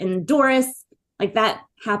be in it. And Doris, like that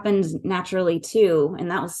happened naturally too.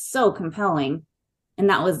 And that was so compelling. And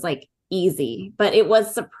that was like easy. But it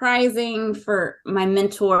was surprising for my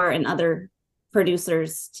mentor and other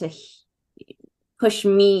producers to push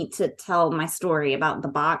me to tell my story about the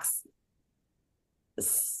box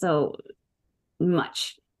so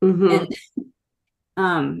much. Mm-hmm.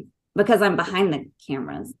 And because I'm behind the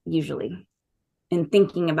cameras usually, and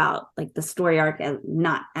thinking about like the story arc as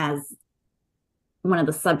not as one of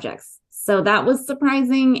the subjects. So that was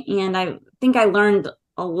surprising. And I think I learned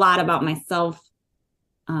a lot about myself,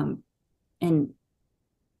 and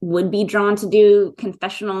would be drawn to do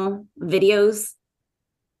confessional videos,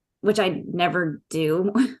 which I never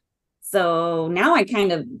do. So now I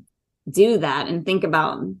kind of do that and think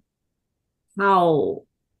about how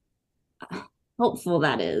helpful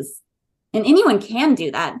that is. And anyone can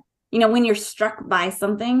do that. You know, when you're struck by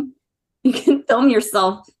something, you can film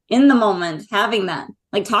yourself in the moment, having that,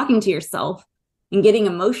 like talking to yourself and getting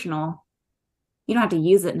emotional. You don't have to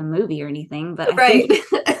use it in a movie or anything, but I think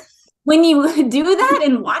when you do that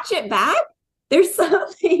and watch it back, there's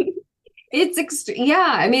something. It's extreme.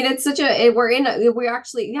 Yeah. I mean, it's such a,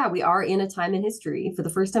 we are in a time in history. For the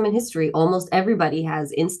first time in history, almost everybody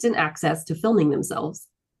has instant access to filming themselves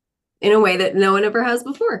in a way that no one ever has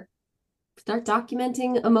before. Start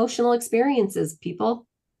documenting emotional experiences, people.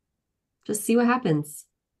 Just see what happens.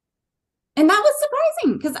 And that was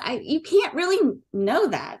surprising because you can't really know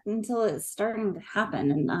that until it's starting to happen.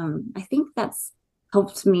 And I think that's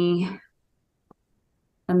helped me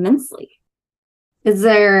immensely. Is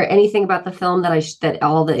there anything about the film that that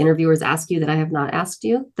all the interviewers ask you that I have not asked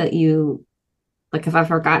you, that you, like, if I've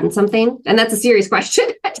forgotten something? And that's a serious question.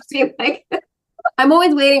 I just feel like I'm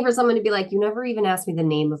always waiting for someone to be like, you never even asked me the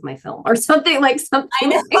name of my film or something like something. I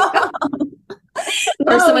know.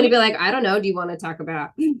 Or somebody be like, I don't know. Do you want to talk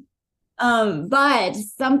about? But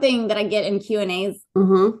something that I get in Q&As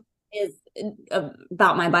is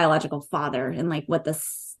about my biological father and like what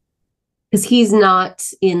this. Because he's not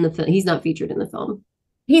in the film. He's not featured in the film.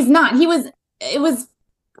 He's not. It was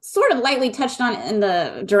sort of lightly touched on in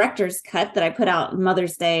the director's cut that I put out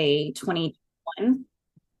Mother's Day 2021.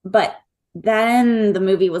 But then the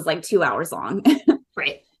movie was like 2 hours long.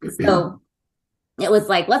 Right. So it was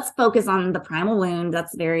like, let's focus on the primal wound.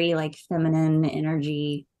 That's very like feminine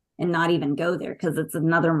energy and not even go there because it's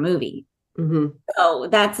another movie. So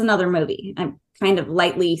that's another movie. I kind of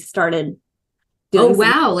lightly started doing. Oh,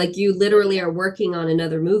 wow. Like you literally are working on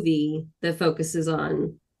another movie that focuses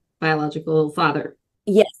on biological father.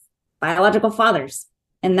 Yes. Biological fathers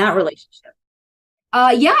and that relationship.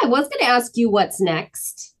 Yeah, I was going to ask you what's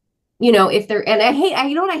next. You know, if there, and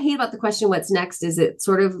you know what I hate about the question, what's next, is it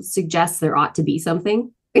sort of suggests there ought to be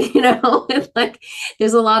something, you know, like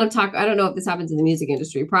there's a lot of talk. I don't know if this happens in the music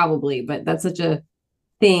industry, probably, but that's such a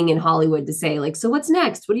thing in Hollywood to say, like, so what's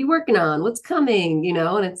next? What are you working on? What's coming? You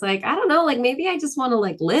know, and it's like, I don't know, like maybe I just want to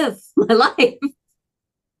like live my life.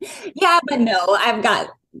 Yeah, but no, I've got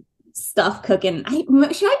stuff cooking.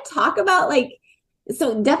 Should I talk about like,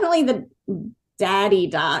 so definitely the daddy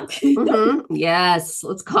doc. Yes,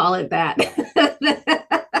 let's call it that.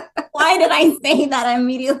 Why did I say that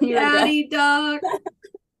immediately? Daddy doc.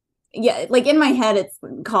 Yeah, like in my head it's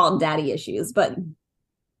called Daddy Issues, but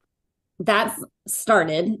that's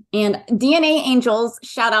started. And DNA Angels,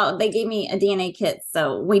 shout out, they gave me a DNA kit,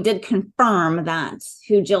 so we did confirm that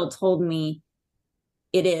who Jill told me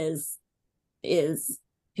it is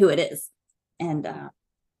who it is. And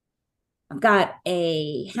I've got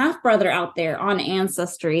a half brother out there on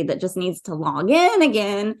Ancestry that just needs to log in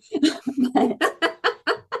again.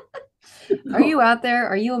 Are you out there?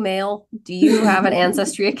 Are you a male? Do you have an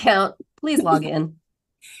Ancestry account? Please log in.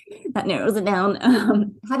 That narrows it down.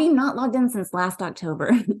 Have you not logged in since last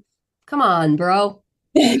October? Come on, bro.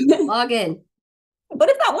 Log in. What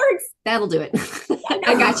if that works? That'll do it.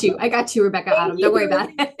 I got you. I got you, Rebecca. Autumn. Don't worry about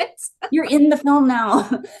it. You're in the film now.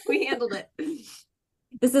 We handled it.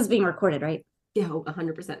 This is being recorded, right? Yeah,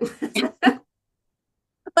 100%. But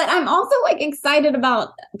I'm also like excited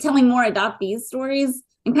about telling more adoptees stories,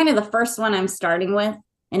 and kind of the first one I'm starting with.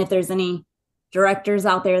 And if there's any directors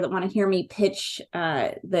out there that want to hear me pitch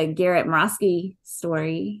the Garrett Morosky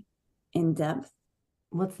story in depth.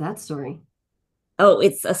 What's that story? Oh,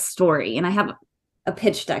 it's a story, and I have a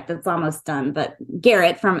pitch deck that's almost done. But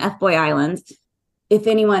Garrett from F Boy Island, if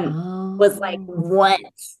anyone was like, what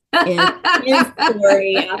is his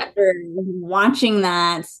story after watching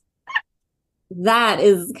that, that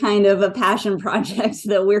is kind of a passion project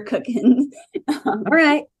that we're cooking. All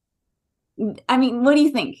right. I mean, what do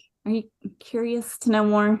you think? Are you curious to know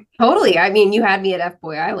more? Totally. I mean, you had me at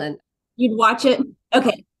F-Boy Island. You'd watch it?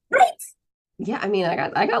 Okay, great. Yeah, I mean, I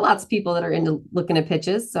got lots of people that are into looking at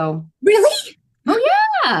pitches, so. Really? Oh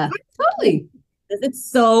yeah, totally. It's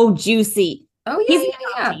so juicy. Oh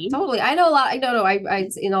yeah, totally. I know a lot. I don't know. I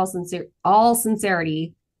in all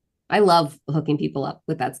sincerity, I love hooking people up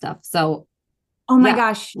with that stuff. So, oh my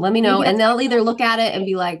gosh, let me know, and they'll either look at it and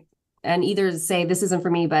be like, and either say this isn't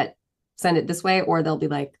for me, but send it this way, or they'll be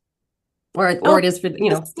like, or it is for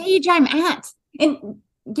the stage I'm at. And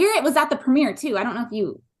Garrett was at the premiere too. I don't know if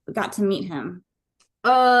you got to meet him.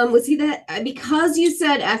 Was he that? Because you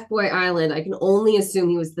said F-Boy Island, I can only assume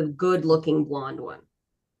he was the good-looking blonde one.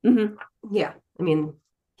 Mm-hmm. Yeah, I mean,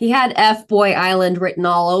 he had F-Boy Island written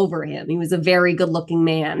all over him. He was a very good-looking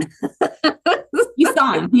man. You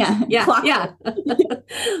saw him, yeah, yeah. Like,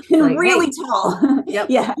 really tall. Yep.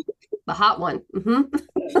 Yeah, the hot one. Mm-hmm.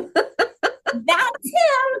 That's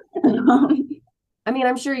him. I mean,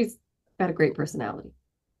 I'm sure he's got a great personality.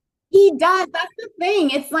 He does. That's the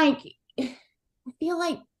thing. It's like, I feel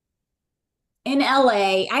like in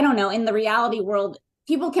LA, I don't know, in the reality world,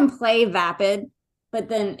 people can play vapid, but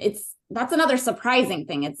then that's another surprising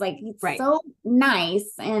thing. It's like, it's so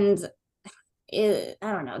nice. And I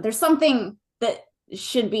don't know, there's something that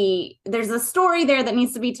there's a story there that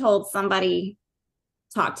needs to be told. Somebody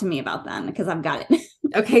talk to me about that because I've got it.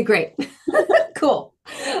 Okay, great. Cool.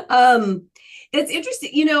 It's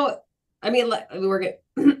interesting. I mean,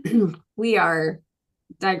 we are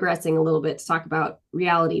digressing a little bit to talk about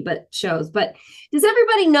reality shows, but does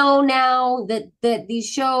everybody know now that these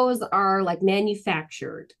shows are like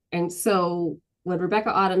manufactured? And so when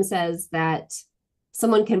Rebecca Autumn says that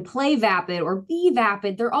someone can play vapid or be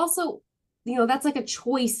vapid, they're also, that's like a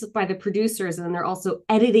choice by the producers, and they're also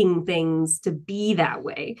editing things to be that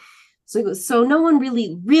way. So no one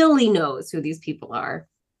really knows who these people are.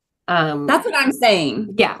 That's what I'm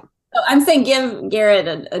saying. Yeah. So I'm saying give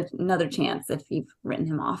Garrett another chance if you've written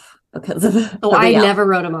him off because of. I never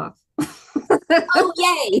wrote him off. Oh,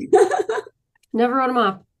 yay. Never wrote him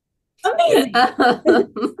off. Amazing.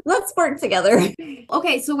 Let's work together.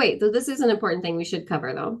 Okay, so wait. So this is an important thing we should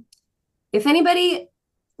cover, though. If anybody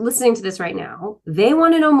listening to this right now, they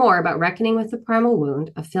want to know more about Reckoning with the Primal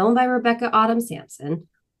Wound, a film by Rebecca Autumn Sansom,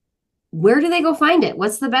 where do they go find it?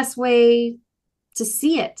 What's the best way to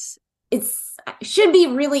see it? It should be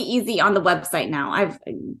really easy on the website now. I've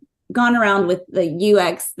gone around with the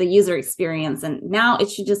UX, the user experience, and now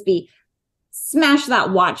it should just be smash that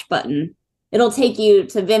watch button. It'll take you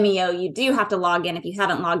to Vimeo. You do have to log in if you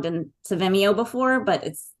haven't logged in to Vimeo before, but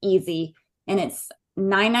it's easy. And it's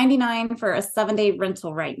 $9.99 for a 7-day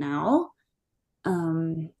rental right now.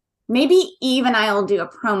 Maybe Eve and I'll do a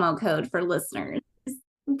promo code for listeners.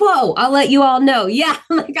 Whoa, I'll let you all know. Yeah,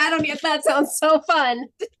 like I don't get that sounds so fun.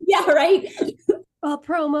 Yeah, right. A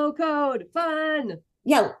promo code, fun.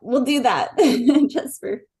 Yeah, we'll do that just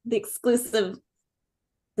for the exclusive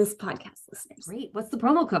this podcast listeners. Great. What's the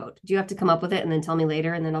promo code? Do you have to come up with it and then tell me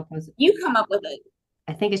later and then I'll post it? You come up with it.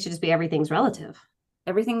 I think it should just be everything's relative.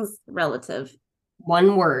 Everything's relative.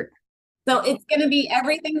 One word. So it's going to be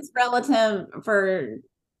everything's relative for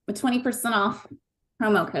a 20% off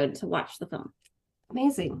promo code to watch the film.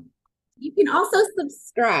 Amazing. You can also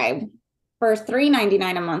subscribe for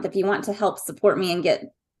 $3.99 a month if you want to help support me and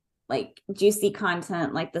get like juicy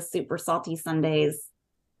content like the super salty Sundays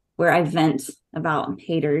where I vent about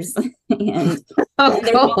haters. And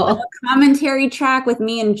there's a commentary track with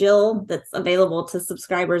me and Jill that's available to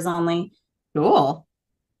subscribers only. Cool.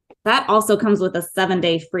 That also comes with a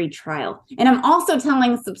 7-day free trial. And I'm also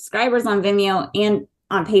telling subscribers on Vimeo and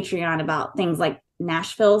on Patreon about things like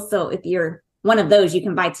Nashville. So if you're one of those, you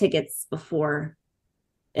can buy tickets before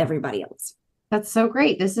everybody else. That's so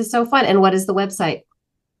great. This is so fun. And what is the website?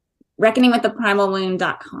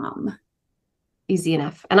 reckoningwiththeprimalwound.com. Easy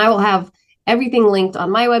enough. And I will have everything linked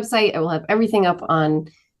on my website. I will have everything up on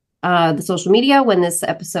the social media when this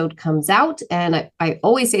episode comes out. And I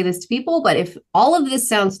always say this to people, but if all of this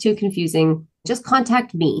sounds too confusing, just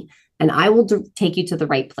contact me and I will take you to the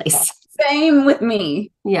right place. Same with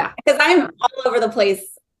me. Yeah. Because I'm all over the place.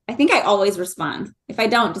 I think I always respond. If I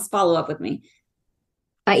don't, just follow up with me.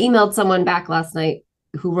 I emailed someone back last night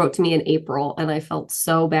who wrote to me in April, and I felt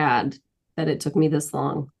so bad that it took me this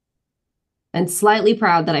long. And slightly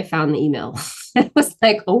proud that I found the email. It was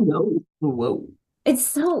like, oh no, whoa. It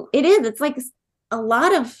is. It's like a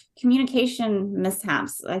lot of communication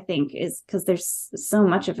mishaps, I think, is because there's so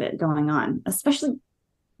much of it going on, especially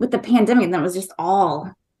with the pandemic. And that was just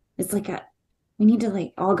it's like we need to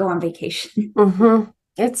like all go on vacation. Mm-hmm.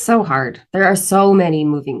 It's so hard. There are so many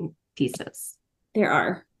moving pieces. There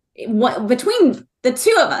are. between the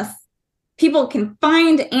two of us, people can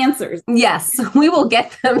find answers. Yes, we will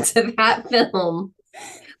get them to that film.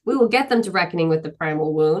 We will get them to Reckoning with the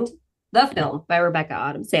Primal Wound, the film by Rebecca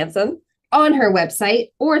Autumn Sansom, on her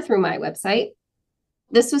website or through my website.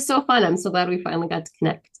 This was so fun. I'm so glad we finally got to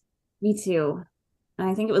connect. Me too. And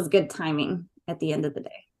I think it was good timing at the end of the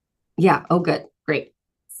day. Yeah. Oh, good. Great.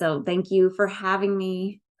 So thank you for having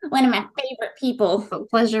me. One of my favorite people. The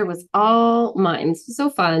pleasure was all mine. This was so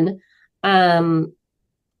fun. And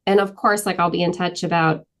of course, like I'll be in touch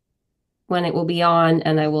about when it will be on,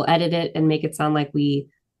 and I will edit it and make it sound like we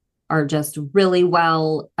are just really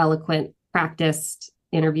well, eloquent, practiced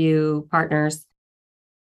interview partners.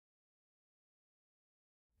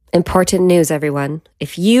 Important news, everyone.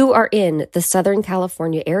 If you are in the Southern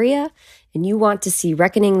California area and you want to see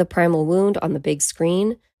Reckoning the Primal Wound on the big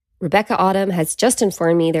screen, Rebecca Autumn has just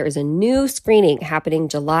informed me there is a new screening happening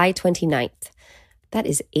July 29th. That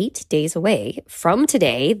is 8 days away from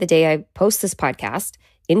today, the day I post this podcast,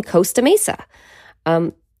 in Costa Mesa,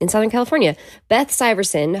 in Southern California. Beth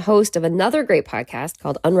Syverson, host of another great podcast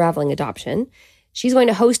called Unraveling Adoption, she's going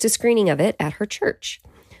to host a screening of it at her church.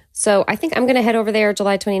 So I think I'm going to head over there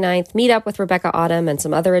July 29th, meet up with Rebecca Autumn and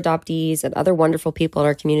some other adoptees and other wonderful people in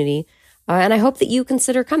our community. And I hope that you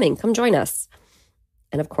consider coming. Come join us.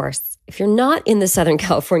 And of course, if you're not in the Southern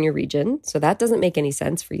California region, so that doesn't make any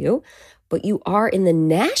sense for you, but you are in the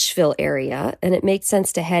Nashville area and it makes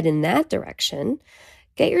sense to head in that direction,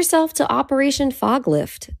 get yourself to Operation Fog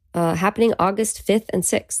Lift, happening August 5th and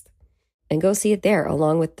 6th. And go see it there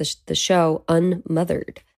along with the show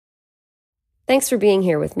Unmothered. Thanks for being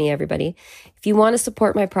here with me, everybody. If you want to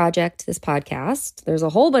support my project, this podcast, there's a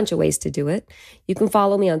whole bunch of ways to do it. You can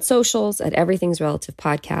follow me on socials at Everything's Relative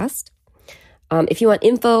Podcast. If you want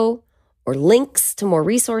info or links to more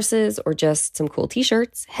resources or just some cool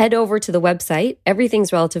t-shirts, head over to the website,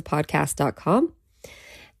 everythingsrelativepodcast.com.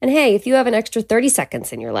 And hey, if you have an extra 30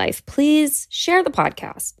 seconds in your life, please share the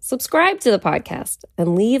podcast, subscribe to the podcast,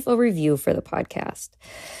 and leave a review for the podcast.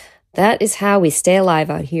 That is how we stay alive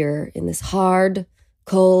out here in this hard,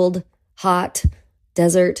 cold, hot,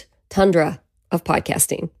 desert tundra of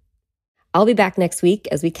podcasting. I'll be back next week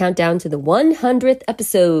as we count down to the 100th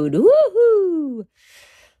episode. Woohoo!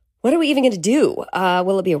 What are we even going to do?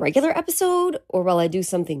 Will it be a regular episode, or will I do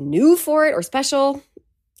something new for it or special?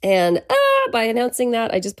 And by announcing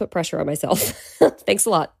that, I just put pressure on myself. Thanks a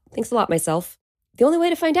lot. Thanks a lot, myself. The only way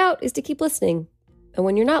to find out is to keep listening. And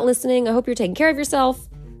when you're not listening, I hope you're taking care of yourself,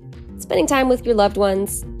 spending time with your loved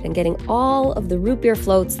ones, and getting all of the root beer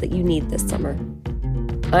floats that you need this summer.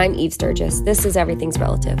 I'm Eve Sturgis. This is Everything's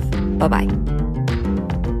Relative. Bye-bye.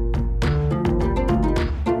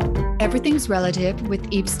 Everything's Relative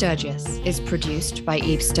with Eve Sturgis is produced by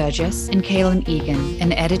Eve Sturgis and Kaylin Egan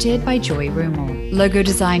and edited by Joy Rumel. Logo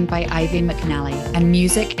designed by Ivy McNally, and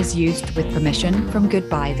music is used with permission from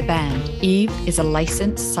Goodbye the Band. Eve is a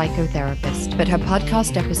licensed psychotherapist, but her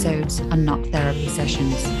podcast episodes are not therapy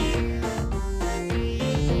sessions.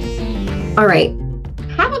 All right.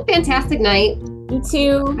 Have a fantastic night. You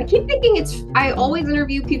too. I keep thinking I always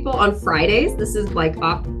interview people on Fridays. This is like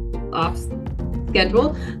off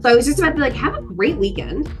schedule. So I was just about to be like, have a great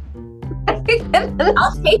weekend. I'll take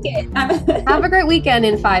it. Have a great weekend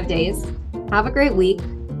in 5 days. Have a great week.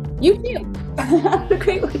 You too. Have a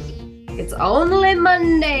great week. It's only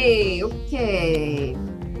Monday. Okay.